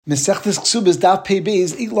Mesechtes Ksubas Daf Pei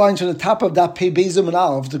Beis, 8 lines from the top of Daf Pei Beis and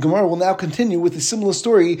Aleph. The Gemara will now continue with a similar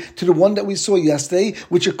story to the one that we saw yesterday,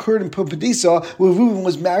 which occurred in Pumbedisa, where Reuven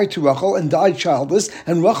was married to Rachel and died childless,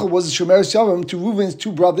 and Rachel was a Shomeres Yavam to Reuven's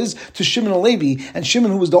two brothers, to Shimon and Levi. And Shimon,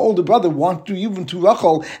 who was the older brother, wanted to Reuven to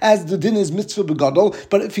Rachel, as the din is mitzvah begadol,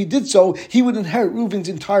 but if he did so, he would inherit Reuven's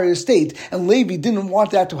entire estate, and Levi didn't want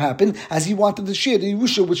that to happen, as he wanted to share the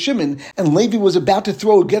Yerusha with Shimon, and Levi was about to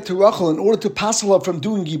throw a get to Rachel in order to passel her from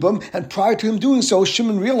doing Yibam, and prior to him doing so,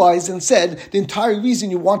 Shimon realized and said, the entire reason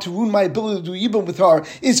you want to ruin my ability to do Yibam with her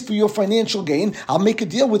is for your financial gain. I'll make a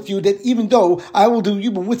deal with you that even though I will do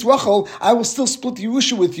Yibam with Rachel, I will still split the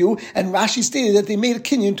Yerusha with you, and Rashi stated that they made a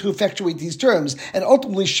kinyan to effectuate these terms, and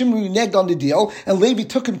ultimately Shimon reneged on the deal, and Levi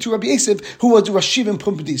took him to Rabbi Yosef, who was the Rashiv in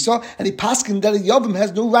Pumbedisa, and he paskined that a Yavam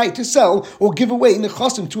has no right to sell or give away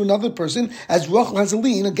nechasim to another person, as Rachel has a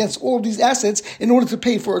lien against all of these assets in order to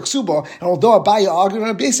pay for a ksuba. And although Abaya argued on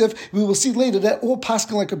Rabbi Yosef, we will see later that all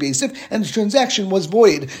paskin like Rabbi Yosef, and the transaction was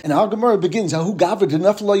void. And our Gemara begins,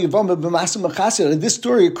 this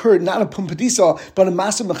story occurred not in Pumbedisa, but in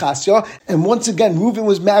Masa Mechasya, and once again Reuven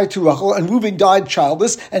was married to Rachel, and Reuven died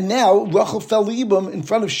childless, and now Rachel fell to Yibam in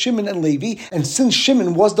front of Shimon and Levi, and since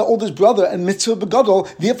Shimon was the oldest brother and mitzvah begadol,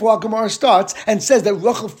 therefore our Gemara starts and says that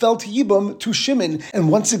Rachel fell to Yibam to Shimon,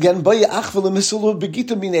 and once again so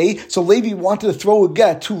Levi wanted to throw a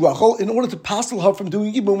get to Rachel in order to passel her from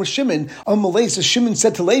doing Yibam with Shimon. So Shimon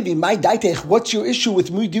said to Levi, "My daitech, what's your issue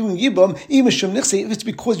with me doing Yibam? If it's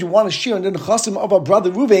because you want to share in the nechasim of our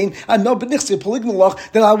brother Reuven, and no b'nichse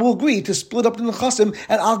then I will agree to split up the nechasim,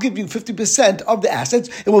 and I'll give you 50% of the assets.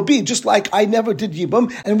 It will be just like I never did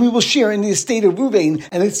Yibam, and we will share in the estate of Reuven."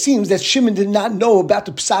 And it seems that Shimon did not know about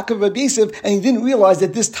the psak of Rabbi Yosef, and he didn't realize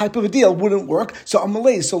that this type of a deal wouldn't work. So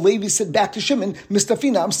Levi said back to Shimon,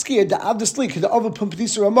 "Mistafina, I'm scared that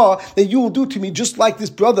you will do to me just like this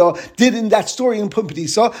brother did in that story in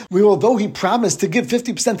Pumbedisa, where although he promised to give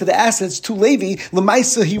 50% of the assets to Levi,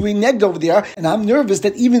 Lemaisa he reneged over there, and I'm nervous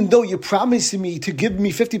that even though you're promising me to give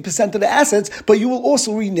me 50% of the assets, but you will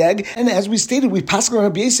also renege." And as we stated, we pass on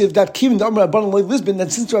Rabbi Yosef that Kivin Damar Rabbanan like Lisbon,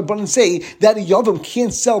 that since the Rabbanan say that a Yavam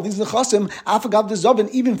can't sell these nechasim, Afagav the Zavin,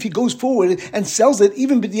 even if he goes forward and sells it,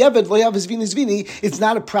 even b'diavad loyav zvini, it's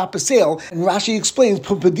not a proper sale. And Rashi explains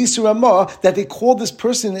Pumbedisa Ramah that they called this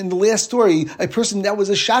person in the last story a person that was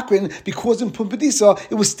a shakrin, because in Pumbedisa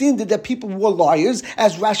it was standard that people were liars,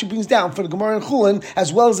 as Rashi brings down for the Gemara in Chulin,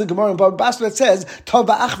 as well as the Gemara in Baba Basra that says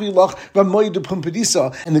Tava Achvilach Ramoy de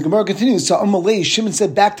Pumbedisa. And the Gemara continues, so Amalei Shimon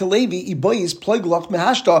said back to Levi, Ibayis Pleglach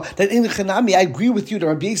Mehashta, that in Chanami I agree with you that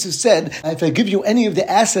Rabbi Yosef said if I give you any of the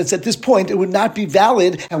assets at this point it would not be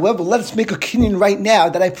valid. However, let us make a kinyan right now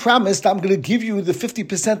that I promised I'm going to give you the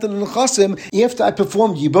 50% of the nechasim after I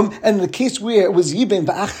perform Yibam, and in the case where it was Yibam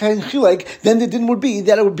then the din would be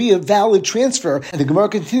that it would be a valid transfer. And the Gemara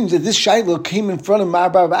continues that this Shiloh came in front of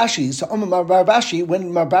Marbar Vashi. So Marbar Vashi,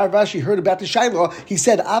 when Marbar Vashi heard about the Shiloh, he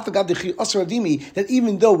said, that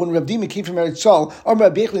even though when Ravdimi came from Eretz Yisrael,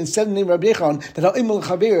 Amar Bechlin said in the name of Rabbi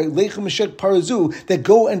that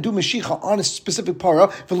go and do Mashiach on a specific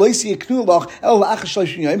para.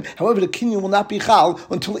 However, the kinyan will not be chal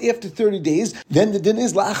until after 30 days. Then the din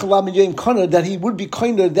is that he would be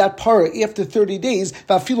kinder that para after 30 days.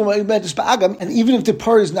 And even if the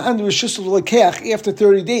para is not under a after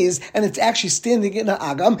 30 days, and it's actually standing in an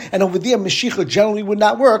agam, and over there Mashiach generally would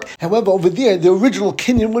not work. However, over there the original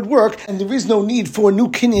kinyan would work, and there is no need for a new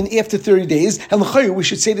kinyan after 30 days. And we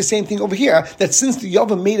should say the same thing over here, that since the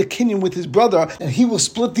Yavam made a kinyan with his brother, and he will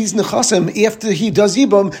split these nechasim after he does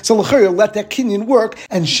Yibam, so let that kinyan work,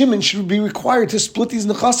 and Shimon should be required to split these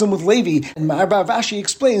nechasim with Levi. And Marbar Vashi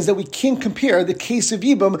explains that we can't compare the case of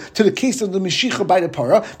Yibam to the case of the Mashiach by the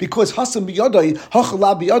para, because Hasam biyadai,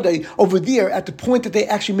 hachala biyadai, over there at the point that they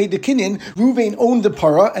actually made the kinyan, Reuven owned the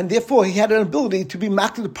para, and therefore he had an ability to be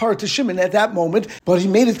maked the para to Shimon at that moment, but he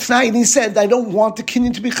made it tonight, and he said, I don't want the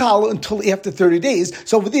kinyan to be chal until after 30 days.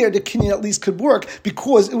 So over there, the kinyan at least could work,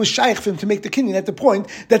 because it was shaykh for him to make the kinyan at the point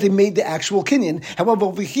that they made the actual kinyan. However,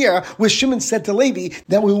 over here, where Shimon said to Levi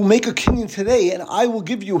that we will make a kinyan today, and I will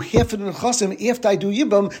give you half of the nechasim after I do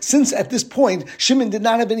Yibam, since at this point, Shimon did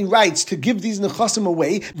not have any rights to give these nechasim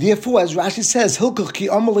away. Therefore, as Rashi says,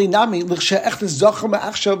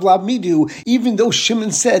 even though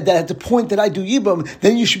Shimon said that at the point that I do Yibam,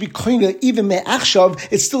 then you should be koina even me'achshav,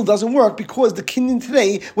 it still doesn't work, because the kinyan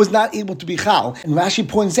today was not able to be chal. And Rashi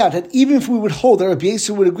points out that even if we would hold that Rabbi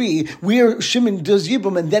Yosef would agree, where Shimon does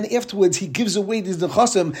Yibam and then afterwards he gives away these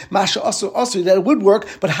nechasim, masha asur, that it would work,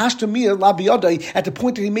 but hashtamir la biyadai, at the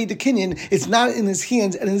point that he made the kinyan, it's not in his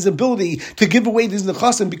hands and his ability to give away these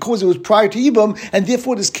nechasim, because it was prior to Yibam, and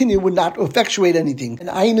therefore this kinyan would not affect effectuate anything. And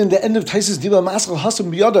ayin in the end of Taisus Dibla Maskal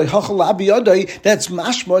Hasam Biyadai, Hachala Biyadai, that's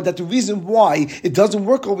mashma, that the reason why it doesn't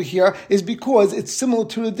work over here is because it's similar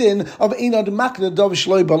to the din of Einad Makna Dav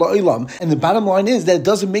Shloi Bala Olam. And the bottom line is that it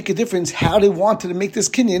doesn't make a difference how they wanted to make this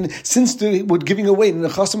kinyan, since they were giving away in the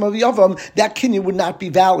Chasam of Yavam, that kinyan would not be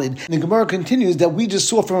valid. And the Gemara continues that we just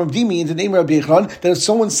saw from Avdimi in the name of Rabbi Yechon that if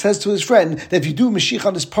someone says to his friend that if you do Mashiach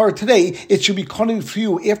on this part today, it should be cunning for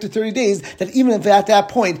you after 30 days, that even if at that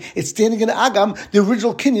point it's standing in the Agam, the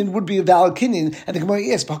original kinyan would be a valid kinyan. And the Gemara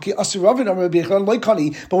asks, but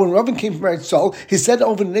when Ravin came from Eretz Yisrael, he said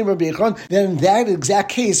over the name of Rabbi Yechon, then in that exact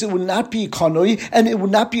case, it would not be kanoi, and it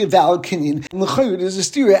would not be a valid kinyan. And l'chayr, there's a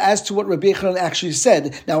steer as to what Rabbi Yechon actually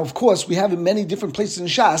said. Now, of course, we have in many different places in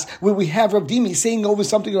Shas where we have Rav Dimi saying over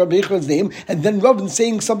something in Rabbi Yechon's name, and then Ravin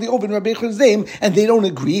saying something over in Rabbi Yechon's name, and they don't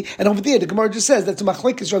agree. And over there, the Gemara just says that's a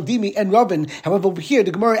machlekes Rav Dimi and Ravin. However, over here,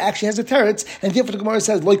 the Gemara actually has a teretz, and therefore the Gemara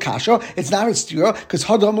says loy kasha. It's not a steer because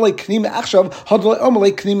hadam like knima achshav, hadam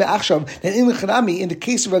like knima achshav. And in the Chanami, in the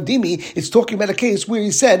case of Rav Dimi, it's talking about a case where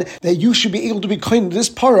he said that you should be able to be kind of this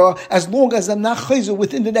para as long as I'm not chayzer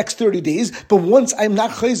within the next 30 days. But once I'm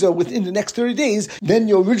not chayzer within the next 30 days, then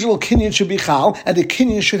your original kinyan should be chal, and the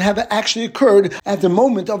kinyan should have actually occurred at the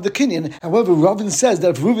moment of the kinyan. However, Ravin says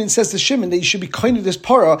that if Reuven says to Shimon that you should be kind of this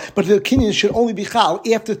para, but the kinyan should only be chal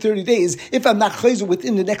after 30 days. If I'm not chayzer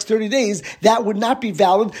within the next 30 days, that would not be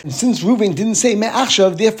valid. And since Reuven didn't say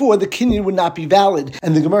me'achshav, therefore the kinyan would not be valid.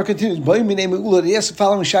 And the Gemara continues, they ask the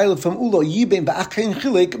following shayla from Ulo, Yibim ba'akein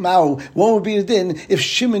chilek ma'u. What would be the din if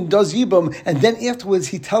Shimon does Yibam, and then afterwards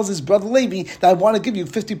he tells his brother Levi that I want to give you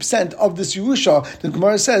 50% of this Yerusha? The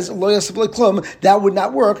Gemara says, Lo yasef leklum, that would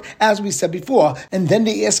not work, as we said before. And then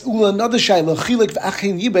they ask Ula another shayla, chilek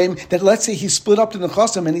v'akein Yibim, that let's say he split up the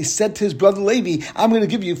Nechasim and he said to his brother Levi, I'm going to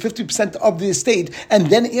give you 50% of the estate, and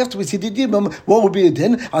then afterwards he did Yibam, what would be the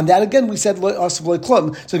din? On that again we said Lo yasef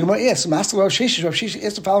leklum. So the Gemara asks, Master Rav Sheshes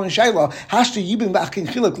asked the following shayla, Hashta Yibim v'akein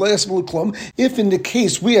chilek lo yasef leklum. If in the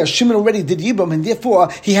case where Shimon already did Yibam and therefore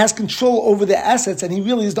he has control over the assets and he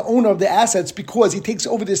really is the owner of the assets because he takes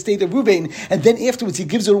over the estate of Ruvain, and then afterwards he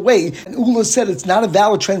gives it away, and Ula said it's not a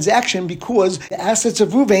valid transaction because the assets of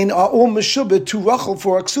Ruvain are all meshubed to Rachel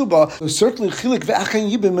for a ksuba. So certainly chilik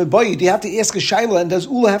ve'achen Yibam mebayid, you have to ask a shayla, and does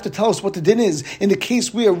Ula have to tell us what the din is in the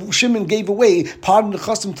case where Shimon gave away part of the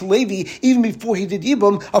chasam to Levi even before he did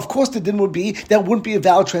Yibam? Of course the din would be that wouldn't be a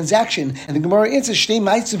valid transaction. And the Gemara answers, Shnei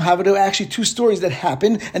Maitzim Havadu, actually two stories that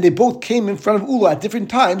happened, and they both came in front of Ula at different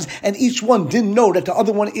times, and each one didn't know that the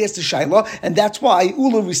other one asked the shayla, and that's why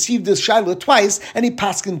Ula received the shayla twice, and he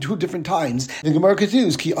passed in two different times. The Gemara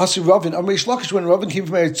continues, Ki Asur Ravin, Reish Lakish, when Ravin came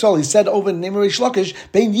from Eretz Yisrael, he said over in the name of Reish Lakish,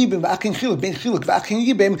 Bein Yibim v'akin chiluk, Bein chiluk v'akin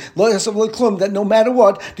Yibim, lo yasav lo klum, that no matter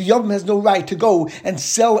what, the Yavam has no right to go and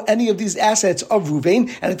sell any of these assets of Ruvain,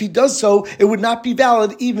 and if he does so, it would not be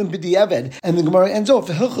valid even b'di'eved. And the Gemara ends off,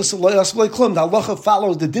 the halacha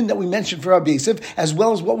follows the din that we mentioned for Rabbi Yosef, as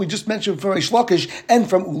well as what we just mentioned from Reish Lakish and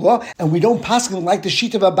from Ula, and we don't paskin like the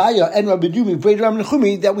sheet of Abaya and Rabbi Dumi, Breder Ram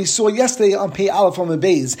Nechumi, that we saw yesterday on Pei Aleph on the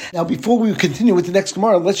Beis. Now, before we continue with the next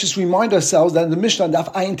Gemara, let's just remind ourselves that in the Mishnah,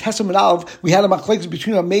 Daf Ayin Tesam and Aleph, we had a machlekes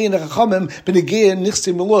between Ramei and the Chachamim, Benegei and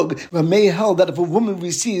Nichse Melug. Ramei held that if a woman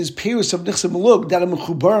receives peiros of Nichse Melug, that a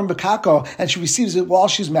mechubar and bekaka, and she receives it while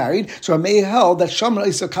she's married, so Ramei held that Shaman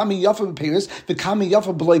Isa Kami Yafa peiros, the Kami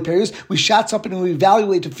Yafa Belay peiros, we shots up and we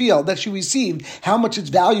evaluate to feel that she received how much its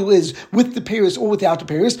value is with the peiros or without the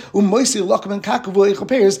peiros,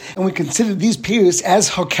 and we consider these peiros as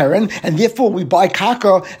her keren, and therefore we buy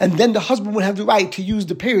kaka, and then the husband would have the right to use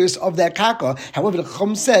the peiros of that kaka. However, the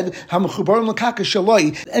Chum said,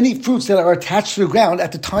 any fruits that are attached to the ground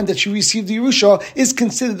at the time that she received the Yerusha is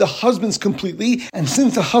considered the husband's completely, and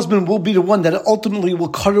since the husband will be the one that ultimately will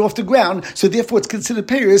cut it off the ground, so therefore it's considered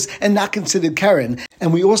peiros and not considered keren.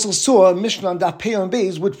 And we also saw a Mishnah on Daf Pei and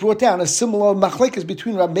Beis which brought down a similar machlekes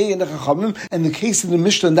between Ramei and the Chachamim, and the case in the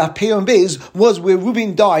Mishnah on Daf Pei and Beis was where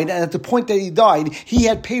Reuben died, and at the point that he died, he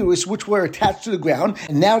had peiros which were attached to the ground,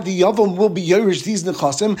 and now the Yavam will be Yerush these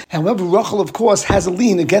Nechasim. However, Rachel, of course, has a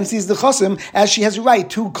lien against these Nechasim, as she has a right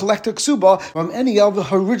to collect a ksuba from any of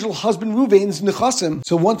her original husband Reuven's Nechasim.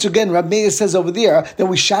 So once again, Rab Meir says over there that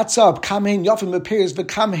we shots up Kamein Yafim Peiros, but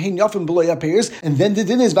Kamein Yafim Beloy Peiros, and then the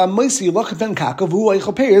din is Vamoisi Lochafen Kaka, who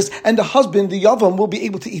and the husband, the Yavam, will be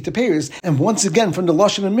able to eat the pears. And once again, from the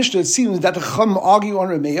Lashon and Mishnah, it seems that the Chacham argue on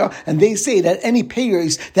Rameya, and they say that any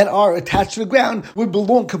pears that are attached to the ground would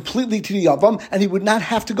belong completely to the Yavam, and he would not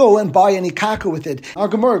have to go and buy any kaka with it. Our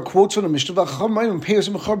Gemara quotes from the Mishnah, and the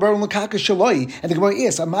Gemara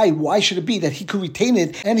asks, Amai, why should it be that he could retain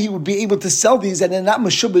it and he would be able to sell these and then not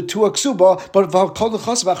meshubah to a ksuba, but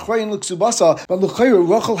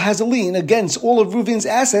Rachel has a lien against all of Reuven's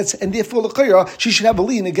assets, and therefore she should have a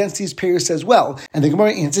lien against these pears as well. And the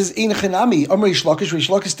Gemara answers, Ein Chanami, Amar Rish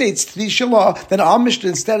Lakish states to the Shalah that our Mishnah,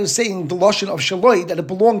 instead of saying the Lashon of Shaloi, that it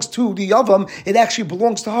belongs to the Yavam, it actually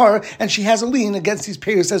belongs to her, and she has a lien against these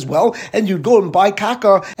pears as well. And you'd go and buy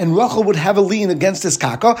kaka, and Rachel would have a lien against this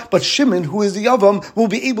kaka, but Shimon, who is the Yavam, will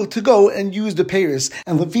be able to go and use the pears.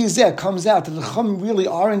 And Levi Zeh comes out that the Chacham really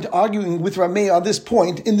aren't arguing with Rameh on this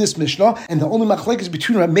point in this Mishnah, and the only machlekes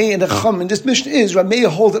between Rameh and the Chacham in this Mishnah is Rameh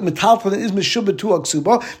holds that metaltalin is meshubah to a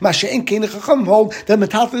ksuba, Masha'en Kein the Chacham hold that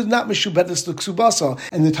metaltalin is not meshubah to ksubasa.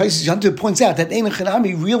 And the Taisus Yantiv points out that Ein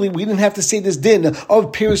Chanami, really we didn't have to say this din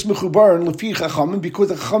of pears mechubar and lefi Chacham, because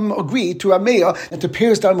the Chacham agreed to Rameh that the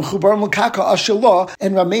pears that are mechubar and lekaka are shalah,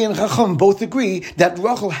 and Rameh and Chacham both agree that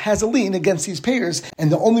Rachel has a lien against these pears.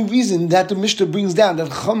 And the only reason that the Mishnah brings down that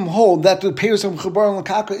Chacham hold that the pears of mechubar and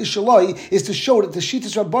lekaka is shalai is to show that the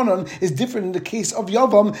Shitas Rabbanon is different in the case of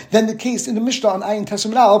Yavam than the case in the Mishnah on Ayin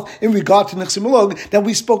Tesam Aleph in regard to Nechsim Lug that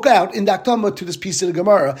we spoke out in the Akdama to this piece of the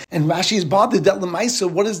Gemara. And Rashi is bothered that Lemaisa,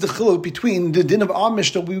 what is the chiluk between the din of our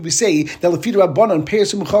Mishnah, we would say that Lefid Rabbanon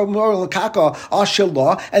pears of mechubar and lekaka are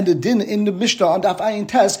shalah, and the din in the Mishnah on Daf Ayin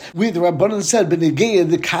Tes where the Rabbanon said Benegei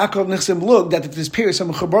the kaka of Nechsim Lug that if there's pears of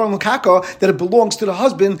mechubar and lekaka that it belongs to the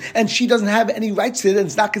husband and she doesn't have any rights to it and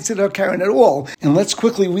it's not considered her Karen at all. And let's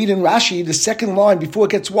quickly read in Rashi the second line before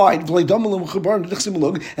it gets wide.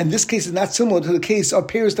 And this case is not similar to the case of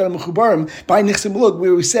pears that are mechubarim by Nechsim Lug,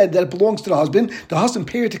 where we said that it belongs to the husband. The husband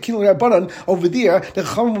pear to Kinel Rabbanon over there. The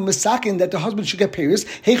Chacham misakin that the husband should get pears.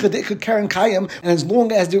 Karen Kayim, and as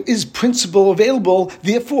long as there is principle available,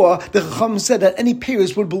 therefore the Chacham said that any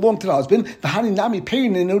pears would belong to the husband.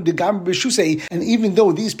 And even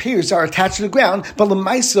though these pears are attached to the ground, but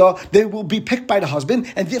lemaisa they will be picked by the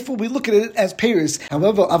husband, and therefore we look at it as pears.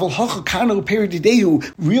 However,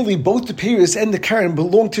 really both the pears and the Karen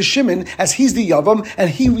belong to Shimon, as he's the Yavam, and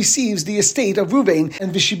he receives the estate of Ruvain,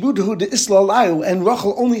 and Vishibudahu the Isla Layu, and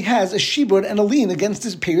Rachel only has a shibud and a lien against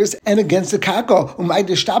his pears and against the Kaka.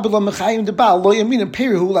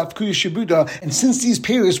 And since these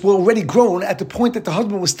pears were already grown at the point that the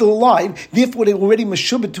husband was still alive, therefore they were already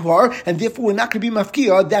meshubed to her, and therefore we're not going to be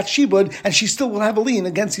mafkia that shibud, and she still will have a lien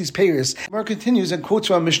against these pears. Mar continues and quotes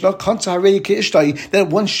from Mishnah that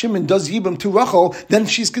once Shimon does yibum to Rachel, then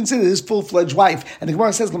she's considered his full-fledged wife. And the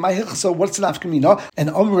Gemara says, so what's the nafkamina?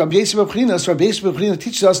 And Rabbi Yisrael B'china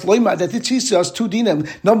teaches us that it teaches us two dinim.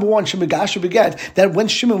 Number one, Shemigasha beget, that when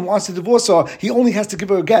Shimon wants to divorce her, he only has to give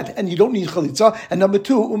her a get, and you don't need chalitza. And number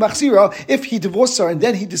two, Umachzira, if he divorces her and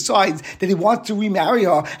then he decides that he wants to remarry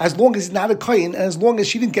her, as long as he's not a kohen, and as long as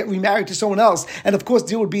she didn't get remarried to someone else, and of course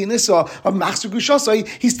there would be an issa of Machzir Gushasai,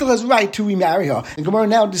 he still has a right to remarry her. The Gemara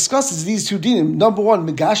now discusses these two dinim. Number one,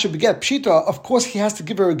 Megasha beget, Pshita, of course he has to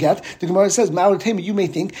give her a get. The Gemara says, Ma'aratema, you may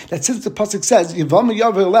think that since the pasuk says, and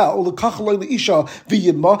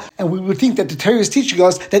we would think that the Torah is teaching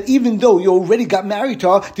us that even though you already got married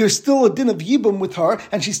to her, there's still a din of yibum with her,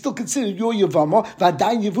 and she's still considered your yavama,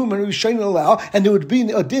 and there would be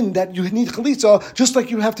a din that you need chalitza, just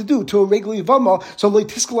like you have to do to a regular yavama. So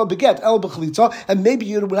leitiskala beget el b'chalitza, and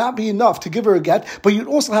maybe it would not be enough to give her a get, but you'd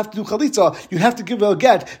also have to do chalitza. You'd have to give her a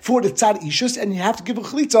get for the tzad ishus, and you have to give her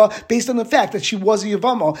chalitza based on the fact that she was a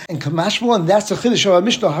yavama. And kamashmal, and that's the chiddush of our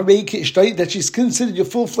Mishnah, that she's considered your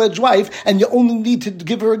full-fledged wife, and you only need to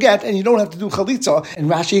give her a get, and you don't have to do chalitza. And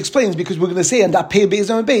Rashi explains, because we're going to say, and that pay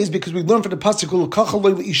beis on beis, because we learn from the pasuk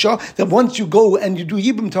that once you go and you do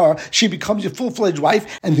yibum to her, she becomes your full-fledged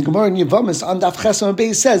wife. And the Gemara in Yavamis on Daf Ches on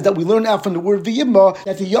beis says that we learn out from the word v'yibma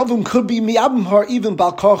that the yavam could be miyabim her even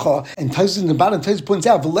bal karcha. And Taisus in the bottom Taisus points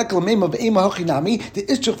out v'lekal meim of ema hachinami the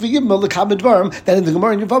ischach v'yibma lekabed dvarim, that in the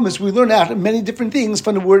Gemara in Yavamis we learn out many different things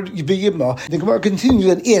from the word v'yibma. The Gemara continues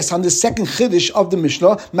and asks on the second chiddush of the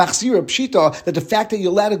Mishnah, Machzira Pshita, that the fact that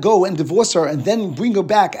you're allowed to go and divorce her and then bring her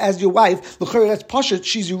back as your wife, l'chayr, that's pashut,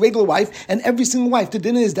 she's your regular wife, and every single wife, the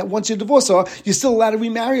din is that once you divorce her, you're still allowed to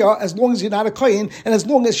remarry her as long as you're not a kohen, and as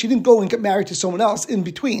long as she didn't go and get married to someone else in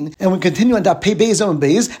between. And we continue on that pei beis on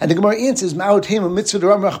beis, and the Gemara answers, Ma'otem mitzvah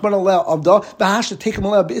d'ram rachman aleh avda, b'hash tekem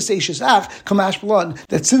aleh b'isei shesach, kamash blood,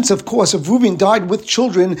 that since of course if Reuven died with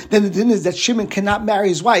children, then the din is that Shimon cannot marry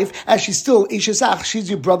his wife, as she's still Eshesach, she's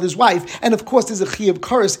your brother's wife, and of course there's a chi of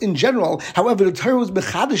kares in general general. However, the Torah was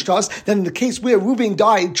mechadish to us that in the case where Reuven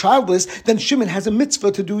died childless, then Shimon has a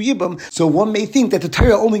mitzvah to do Yibum. So one may think that the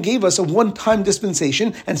Torah only gave us a one-time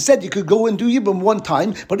dispensation and said you could go and do Yibum one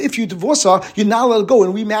time, but if you divorce her, you're not allowed to go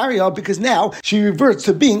and remarry her because now she reverts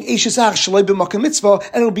to being Eishes Ach Shalei B'Makom Mitzvah,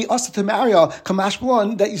 and it'll be us to marry her, Kamash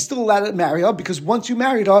B'lan, that you're still allowed to marry her because once you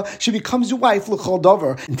married her, she becomes your wife, L'chol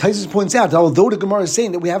Dover. And Taisus points out that although the Gemara is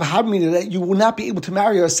saying that we have a Havmina that you will not be able to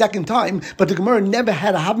marry her a second time, but the Gemara never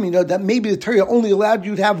had a Havmina that maybe the Torah only allowed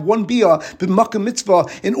you to have one Bia B'Makom Mitzvah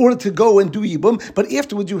in order to go and do Yibum, but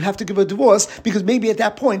afterwards you have to give her a divorce because maybe at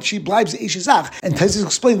that point she blibes Eishes Ach. And Taisus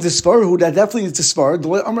explains the Svar, who that definitely is the Svar.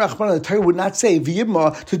 The Torah would not say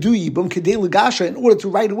V'Yibma to do Yibum Kedei L'Gasha in order to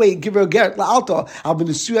right away give her a get La'alta.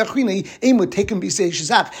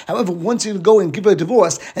 However, once you go and give her a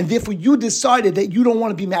divorce, and therefore you decided that you don't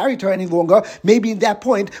want to be married to her any longer, maybe at that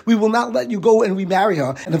point we will not let you go and remarry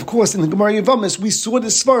her. And of course, in the Gemara Yevamos, we saw the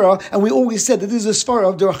Svara, and we always said that this is a Svara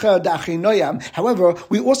of Derech Dachei Noyam. However,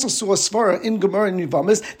 we also saw a Svara in Gemara and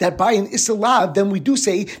Yevamos that by an Isalav, then we do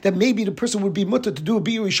say that maybe the person would be mutter to do a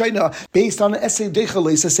Biyur Rishayna based on an Essay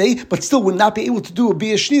Dechel, say, but still would not be able to do a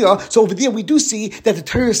Biyur Shniya. So over there we do see that the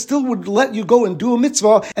Torah still would let you go and do a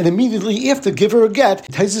mitzvah, and immediately after give her a get.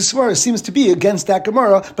 Taisus Svara seems to be against that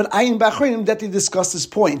Gemara, but Ayin Bachreinim that they discuss this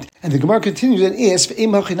point. And the Gemara continues and asks,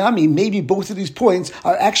 maybe both of these points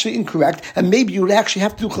are actually incorrect, and maybe you would actually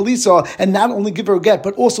have to do chalitza and not only give her a get,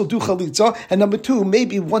 but also do chalitza. And number two,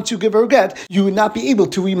 maybe once you give her a get, you would not be able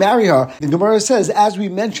to remarry her. The Gemara says, as we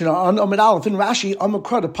mentioned on Amud Aleph in Rashi,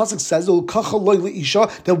 Amakra, the pasuk says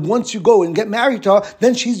that once you go and get married to her,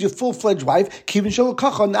 then she's your full-fledged wife. And as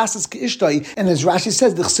Rashi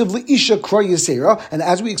says, the chsiv isha kra yisera. And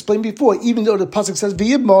as we explained before, even though the pasuk says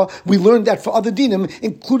v'yibma, we learned that for other dinim,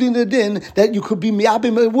 including the din that you could be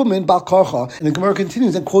miyabim a woman bal karcha. And the Gemara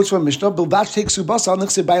continues and quotes from Mishnah, Bilvash takes subasa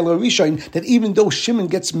nechse bayla rishon, that even though Shimon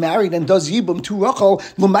gets married and does yibum to Rachel,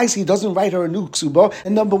 L'maisi doesn't write her a new ksuba.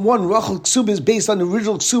 And number one, Rachel ksuba is based on the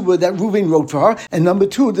original ksuba that Reuven wrote for her. And number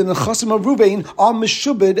two, the nechasim of Reuven are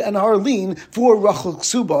meshubed and are lean for Rachel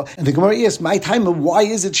ksuba. And the Gemara asks, my time, why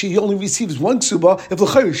is it she only receives one ksuba if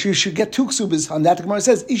l'chayr she should get two ksubas? On that the Gemara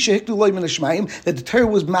says, Isha hikdu loy min hashmayim, that the Torah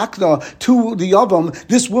was makna to the Yavam,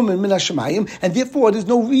 this woman min hashmayim, and therefore there's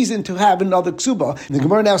no reason to have another ksuba. And the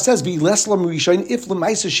Gemara now says, V'leslam rishon, if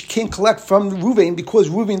l'maisa she can't collect from Reuven because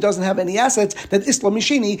Reuven doesn't have any assets, that Islam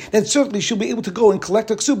Misheni, then certainly she'll be able to go and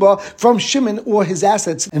collect a ksuba from Shimon or his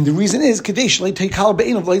assets. And the reason is Kadeshli take hal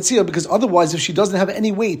be'in of Leitzia, because otherwise if she doesn't have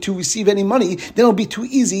any way to receive any money, then it'll be too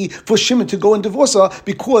easy for Shimon to go and divorce her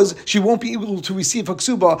because she won't be able to receive her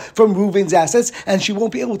ksuba from Reuven's assets, and she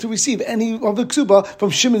won't be able to receive any of the ksuba from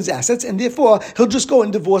Shimon's assets, and therefore he'll just go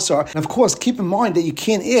and divorce her. And of course, keep in mind that you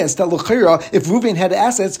can't ask that l'chayra, if Reuven had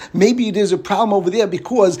assets, maybe there's a problem over there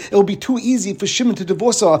because it'll be too easy for Shimon to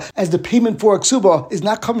divorce her, as the payment for a ksuba is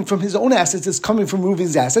not coming from his own assets, it's coming from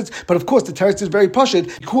Reuven's assets. But of course, the teretz is very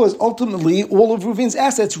pashut because ultimately all of Reuven's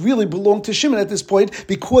assets really belong to Shimon at this point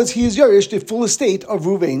because he is Yerush, the full estate of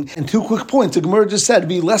Reuven. And two quick points. The Gemara just said,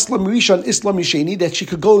 be less Lamrishan Islam Misheni, that she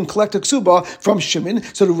could go and collect a ksuba from Shimon.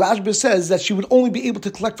 So the Rashba says that she would only be able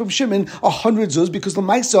to collect from Shimon 100 zuz, because the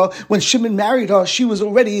Maisa, when Shimon married her, she was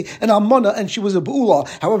already an Almana and she was a Ba'ula.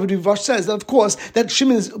 However, the Rivash says that, of course, that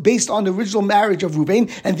Shimon is based on the original marriage of Reuven,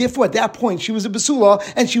 and therefore at that point she was a Basula,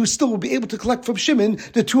 and she would still be able to collect from Shimon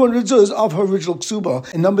the 200 zuz of her original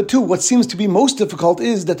ksuba. And number two, what seems to be most difficult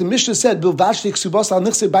is that the Mishnah said, and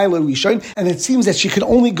it seems that she could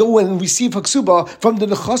only go and receive her ksuba from the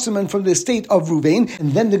nechasim and from the estate of Reuven.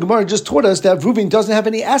 And then the Gemara just taught us that Reuven doesn't have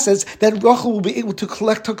any assets, that Rachel will be able to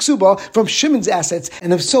collect her ksuba from Shimon's assets.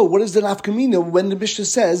 And if so, what is the nafkamina when the Mishnah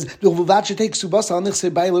says,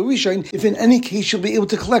 if in any case she'll be able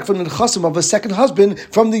to collect from the nechasim of a second husband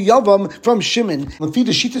from the Yavam, from Shimon? Lafi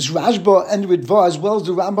the Shitas Rashba and Ridva, as well as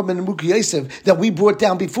the Rambam and the Mukhi Yosef, that we brought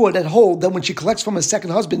down before, that hold that when she collects from a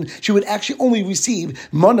second husband, she would actually only receive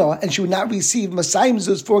mana, and she would not receive Masayim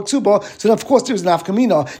Zuz for Ksuba. So then, of course, there's an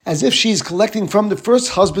Afkamina. As if she's collecting from the first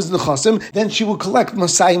husband's Nechasim, then she will collect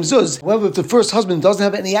Masayim Zuz. However, if the first husband doesn't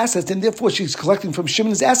have any assets, and therefore she's collecting from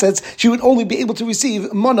Shimon's assets, she would only be able to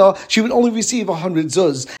receive mana, she would only receive 100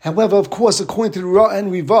 Zuz. However, of course, according to the Ra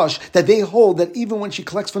and Rivash, that they hold that even when she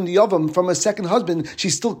collects from the Yavam, from a second husband, she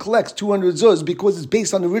still collects 200 Zuz because it's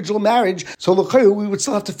based on the original marriage. So we would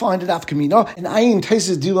still have to find an Afkamina. And Ayin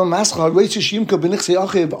Taisis Dila Mascha, Reishish Yimka Benichse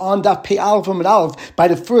Achiv, on that Pei Aleph from Aleph, by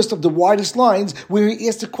the first of the widest lines, where he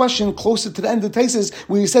asked a question closer to the end of Taisis,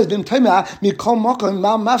 where he says, Bim Taima, Mikal Makam,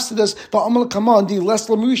 Ma Mafsidas, Va'amal Kaman, Di Les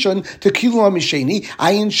Lamushan, Tekilu Misheni,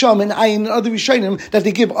 Ayin Sham, and Ayin and other Rishonim, that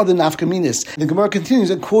they give other Nafkaminis. The Gemara continues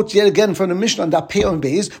and quotes yet again from the Mishnah on Daf Pei Amud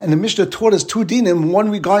Beis, and the Mishnah taught us two dinim, one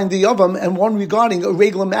regarding the Yavam and one regarding a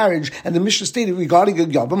regular marriage. And the Mishnah stated regarding a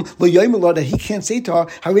Yavam, that he can't say to her,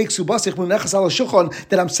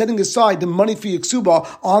 that I'm setting aside the money for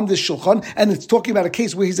Yeksuba on the Shulchan, and it's talking about a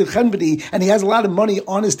case where he's a Chenvedi and he has a lot of money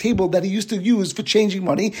on his table that he used to use for changing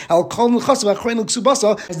money. As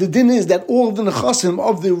the din is that all of the nechasim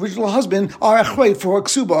of the original husband are achrei for a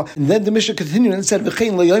ksuba. And then the Mishnah continued and said,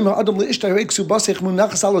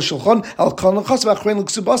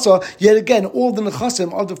 yet again, all the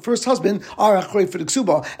nechasim of the first husband are achrei for the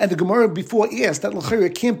ksuba. And the Gemara before asked that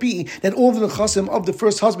it can't be that all the nechasim of the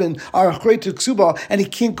first husband are achrei to ksuba, and he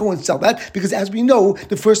can't go and sell that, because as we know,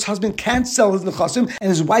 the first husband can't sell his nechasim, and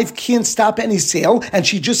his wife can't stop any sale, and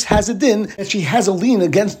she just has a din that she has a lien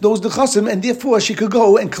against those nechasim, and therefore she could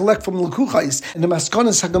go and collect from lekuchais. And the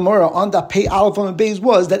maskanas hagemara on that pay aleph on the base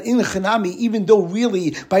was that in the chanami, even though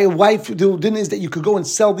really by a wife the din is that you could go and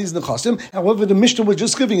sell these nechasim, however the Mishnah was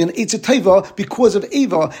just giving an eitzah teva because of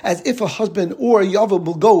eva, as if a husband or a yavam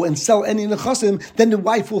will go and sell any nechasim, then the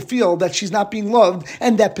wife will feel that she's not being loved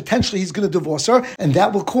and that potentially he's going to divorce her, and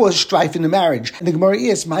that will cause strife in the marriage. And the Gemara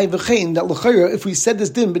is my v'chein that l'chayra, if we said this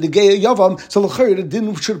din b'degei yavam, so l'chayra the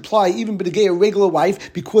din should apply even b'degei a regular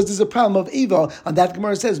wife, because there's a problem of eva. On that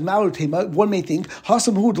Gemara says Ma'utema, one may think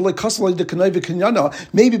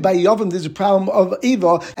maybe by yavam there's a problem of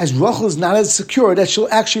eva, as Rachel is not as secure that she'll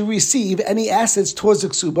actually receive any assets towards the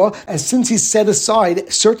ksuba, as since he set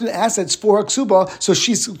aside certain assets for her ksuba, so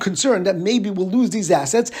she's concerned that maybe we'll lose these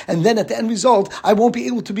assets, and then at the end result I won't be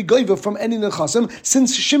able to be goiva from any nechasim,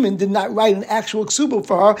 since Shimon did not write an actual ksuba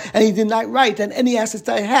for her, and he did not write that any assets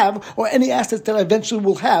that I have or any assets that I eventually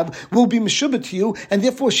will have will be meshubah to you, and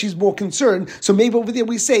therefore she's more concerned. So maybe over there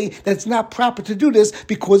we say that it's not proper to do this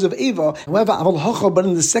because of eva. However, but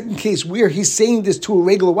in the second case where he's saying this to a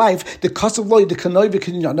regular wife, the kasav loy, the kanoi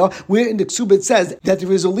v'kinyana, where in the ksuba it says that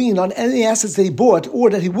there is a lien on any assets that he bought or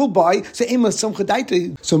that he will buy,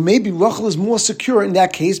 so maybe Rachel is more secure in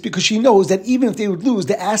that case, because she knows that even if they would lose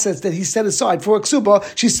the assets that he set aside for a ksuba,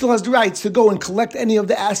 she still has the rights to go and collect any of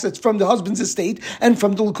the assets from the husband's estate and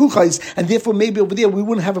from the lekuchais, and therefore maybe over there we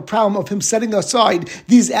wouldn't have a problem of him setting aside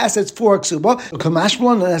these assets for a ksuba.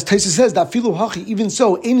 And as Taisa says, that filu hachi, even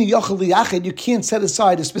so, you can't set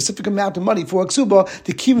aside a specific amount of money for a ksuba,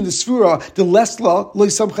 the kivin, the svura, the lesla, loy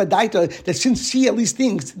samcha daita, that since she at least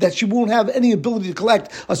thinks that she won't have any ability to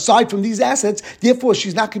collect aside from these assets, therefore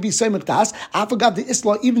she's not going to be soymach das. I forgot the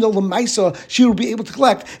isla, even though lemaisa she will be able to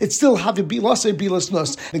collect, it's still have a bilasa bilas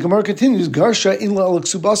nus. The Gemara continues, Garsha in la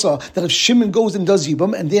ksubasa, that if Shimon goes and does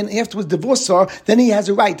yibam and then afterwards divorces her, then he has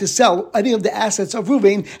a right to sell any of the assets of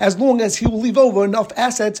Ruvain as long as he will leave over enough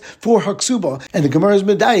assets for her ksuba. And the Gemara is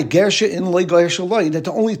medayah, Gersha in la Garsha loy, that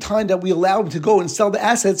the only time that we allow him to go and sell the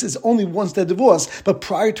assets is only once they're divorced, but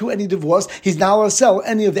prior to any divorce, he's not allowed to sell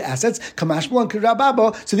any of the assets. Kamash Blan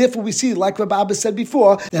Rababa. So therefore we see, like Rababa said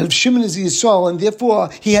before, that if Shimon is Yisrael and therefore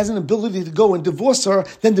he has an ability to go and divorce her,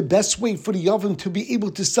 then the best way for the Yavam to be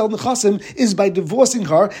able to sell Nechasim is by divorcing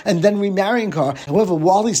her and then remarrying her. However,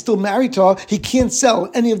 while he's still married to her, he can't sell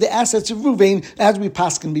any of the assets of Ruvain, as we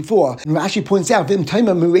paskin before. And Rashi points out,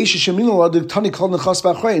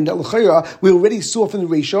 we already saw from the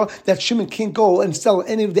Reisha that Shimon can't go and sell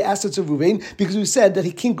any of the assets of Ruvain, because we said that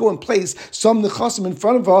he can't go and place some Nechasim in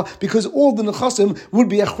front of her, because all the Nechasim would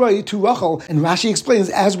be achrei to Rachel. And Rashi explains,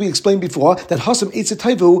 as we explained before, that Hasam Eitzah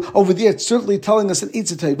Taivu, over there it's certainly telling us an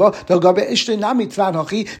Eitzah Taiva,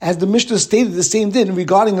 as the Mishnah stated the same din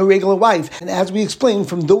regarding a regular wife. And as we explained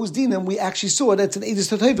from those dinim, we actually saw that it's an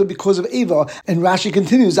Eitzah Taiva because of Eva. And Rashi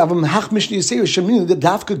continues, that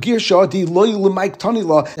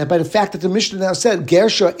by the fact that the Mishnah now said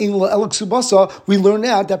Gersha in la Eliksubasa, we learn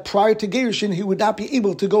out that prior to Gershin he would not be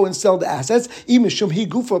able to go and sell the assets,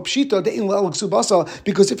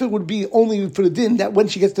 because if it would be only for the din that when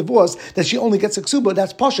she gets divorced that she only gets a ksuba,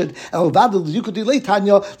 that's pashut.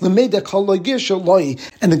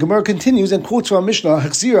 And the Gemara continues and quotes from our Mishnah,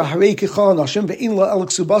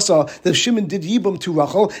 that Shimon did yibum to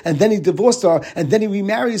Rachel and then he divorced her and then he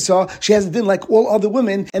remarries her, she has a din like all other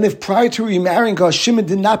women. And if prior to remarrying her Shimon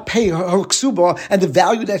did not pay her ksuba and the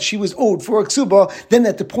value that she was owed for her ksuba, then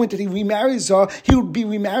at the point that he remarries her, he would be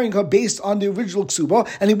remarrying her based on the original ksuba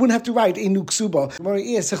and he wouldn't have to write a new ksuba.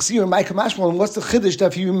 What's the chiddush that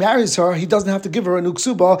if he remarries her, he doesn't have to give her a new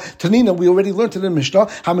ksuba? Tanina, we already learned in the Mishnah,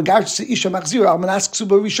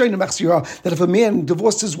 that if a man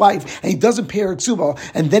divorced his wife and he doesn't pay her ksuba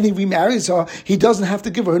and then he remarries her, he doesn't have to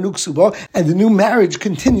give her a new ksuba, and the new marriage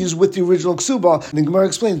continues with the original ksuba. And the Gemara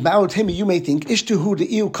explains, you may think, and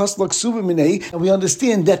we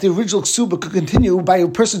understand that the original ksuba could continue by a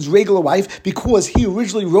person's regular wife because he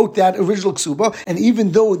originally wrote broke that original ksuba, and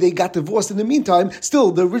even though they got divorced in the meantime,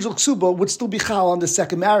 still the original ksuba would still be chal on the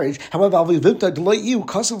second marriage. However,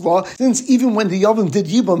 since even when the Yavam did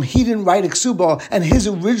Yibam, he didn't write a ksuba, and his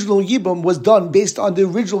original Yibam was done based on the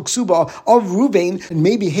original ksuba of Ruvain, and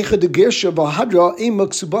maybe Hecha de Gersha Bahadra Ema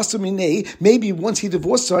Ksubasa Minei, maybe once he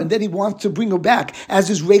divorced her and then he wants to bring her back as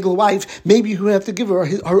his regular wife, maybe you have to give her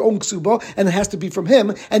her own ksuba, and it has to be from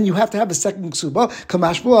him, and you have to have a second ksuba,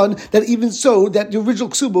 Kamash Blan, that even so, that the original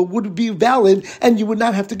ksuba would be valid, and you would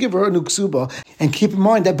not have to give her a new ksuba. And keep in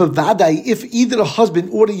mind that Bavadai, if either the husband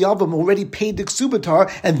or the Yavam already paid the ksuba to her,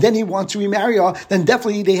 and then he wants to remarry her, then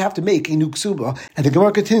definitely they have to make a new ksuba. And the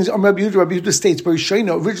Gemara continues, Rabbi Yehuda states, originally,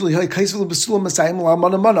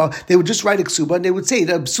 they would just write a ksuba, and they would say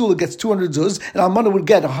that Bsula gets 200 zuz, and Almana would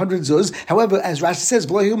get 100 zuz. However, as Rashi says,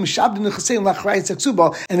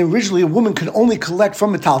 and originally a woman could only collect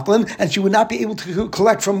from metaltalin, and she would not be able to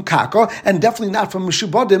collect from kaka, and definitely not from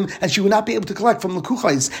mishubadim, and she would not be able to collect from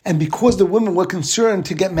lekuchais. And because the women were concerned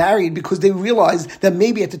to get married, because they realized that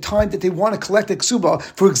maybe at the time that they want to collect a ksuba,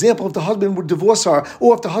 for example, if the husband would divorce her,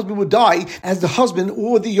 or if the husband would die, as the husband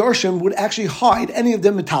or the yarshim would actually hide any of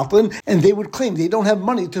them metaltalin, and they would claim they don't have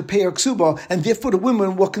money to pay her ksuba, and therefore the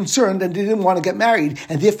women were concerned and they didn't want to get married,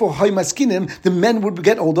 and therefore the men would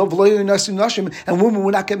get older, and women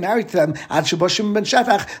would not get married to them until Shimon ben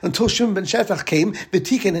Shetach came,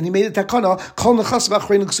 and he made a takana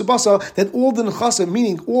that all the nechasa,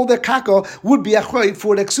 meaning all their kaka, would be achrayit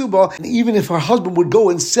for the ksuba, and even if her husband would go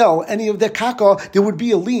and sell any of their kaka, there would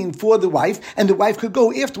be a lien for the wife, and the wife could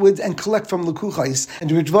go afterwards and collect from the kuchais. And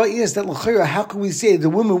the mitzvah is that l'chayra, how can we say the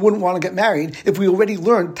women wouldn't want to get married if we already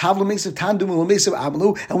learned tavla mesav tandum l'mesav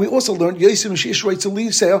amalu, and we also learned yosim sheish writes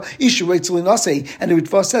isha writes linasei, and the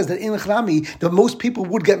mitzvah says that in Echrami that most people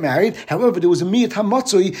would get married. However, there was a miyat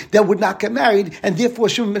hamatzui that would not get married, and therefore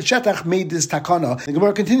Shimon ben Shetach made this takana. The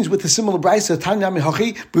Gemara continues with a similar brisa.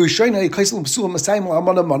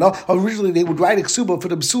 Originally, they would write a ksuba for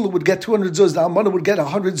the bsula would get 200 zuz, the almana would get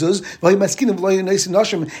 100 zuz.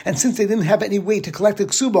 And since they didn't have any way to collect a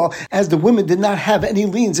ksuba, as the women did not have any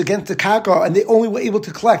liens against the kaka, and they only were able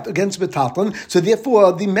to collect against betatlan, so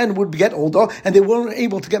therefore the men would get older and they weren't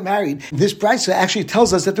able to get married. This brisa actually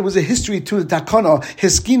tells us that there was a history to the takana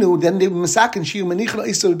hiskinu. Then they would masakin shiu manichna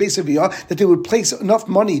isa beisavia, that they would place enough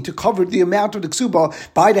money to cover the amount of the ksuba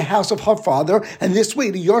by the house of her father, and this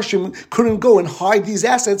way the yarshim couldn't go and hide these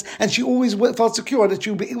assets, and she always felt secure that she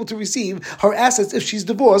would be able to receive her assets if she's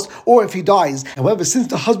divorced or if he dies. However, since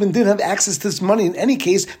the husband didn't have access to this money in any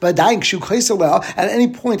case, by dying at any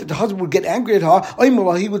point that the husband would get angry at her,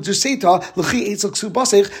 he would just say to her,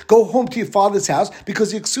 go home to your father's house,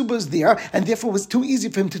 because the ksuba is there, and therefore it was too easy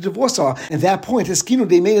for him to divorce her. At that point,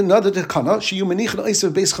 they made another takana,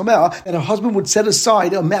 and her husband would set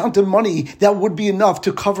aside an amount of money that would be enough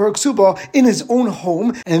to cover her ksuba in his own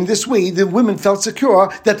home, and this way the women felt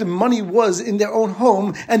secure that the money was in their own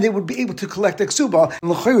home, and they would be able to collect the ksuba.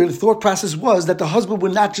 And the thought process was that the husband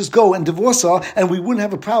would not just go and divorce her, and we wouldn't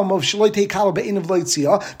have a problem of shaloitei kala be'in of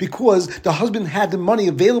loitzia, because the husband had the money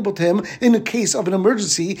available to him in the case of an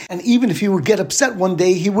emergency, and even if he would get upset one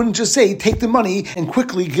day, he wouldn't just say, take the money and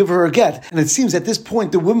quickly give her a get. And it seems at this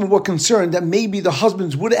point the women were concerned that maybe the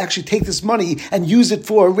husbands would actually take this money and use it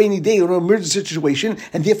for a rainy day or an emergency situation,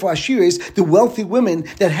 and therefore Ashiris, the wealthy women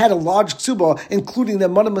that had a large ksuba, including the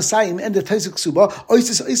Mana Masayim and the Taisik ksuba,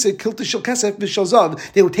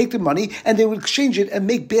 they would take the money and they would exchange it and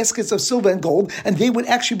make baskets of silver and gold, and they would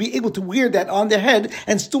actually be able to wear that on their head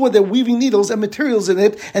and store their weaving needles and materials in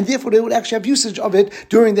it, and therefore they would actually have usage of it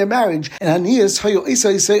during their marriage. And Anias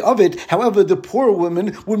of it, however, the poorer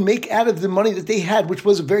women would make out of the money that they had, which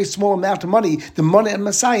was a very small amount of money, the money and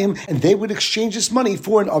Masayim, and they would exchange this money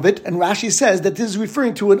for an ovet. And Rashi says that this is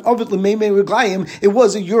referring to an ovet l'meimei reglayim. It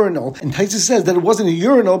was a urinal, and Taisa says that it wasn't a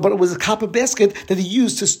urinal, but it was a copper basket that he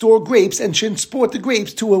used to store grapes and transport the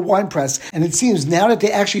grapes to a wine press. And it seems now that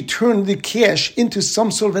they actually turned the cash into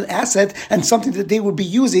some sort of an asset and something that they would be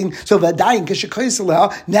using. So now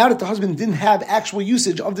that the husband didn't have actual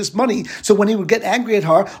usage of this money, so when he would get angry at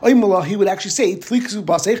her, he would actually say,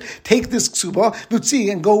 take this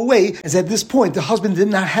ksuba, and go away. As at this point, the husband did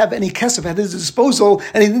not have any kesef at his disposal,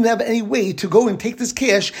 and he didn't have any way to go and take this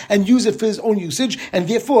cash and use it for his own usage, and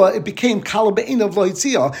therefore it became kala be'in of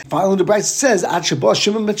loitzia. Finally, the Brisa says, Ad Shabbat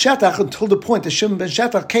Shimon ben Shetach, until the point that Shimon ben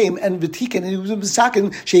Shetach came and v'tiken, and he was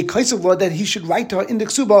misaken sheikaisav law that he should write to her in the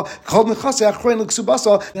ksuba,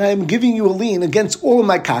 that I am giving you a lien against all of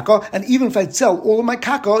my kaka, and even if I sell all of my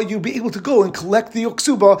kaka, you'll be able to go and collect the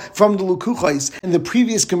ksuba from the lukuchais. In the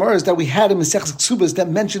previous gemaras that we had in Masechus Ksubas that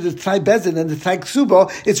mentioned the T'nai Bezin and the T'nai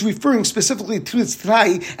Ksuba, it's referring specifically to its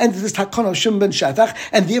T'nai and to this Takana of Shimon ben Shetach,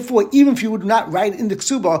 and therefore, even if you would not write in the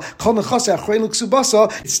Ksuba, Kol Nechaseh Achrein L'Ksubasa,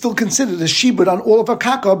 it's still considered a shibud on all of her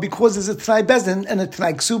kaka because there's a T'nai Bezdin and a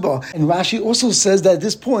T'nai Ksuba. And Rashi also says that at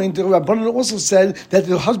this point, the Rabbanan also said that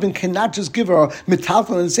the husband cannot just give her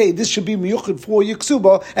metalton and say this should be miyuchid for your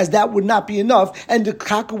Ksuba, as that would not be enough, and the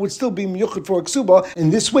kaka would still be miyuchid for a Ksuba.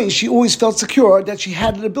 In this way, she always felt secure that she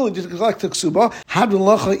had an ability to collect the Ksuba. Hadrun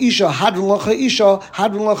Lacha Isha, Hadrun Lacha Isha,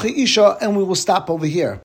 Hadrun Lacha Isha, and we will stop over here.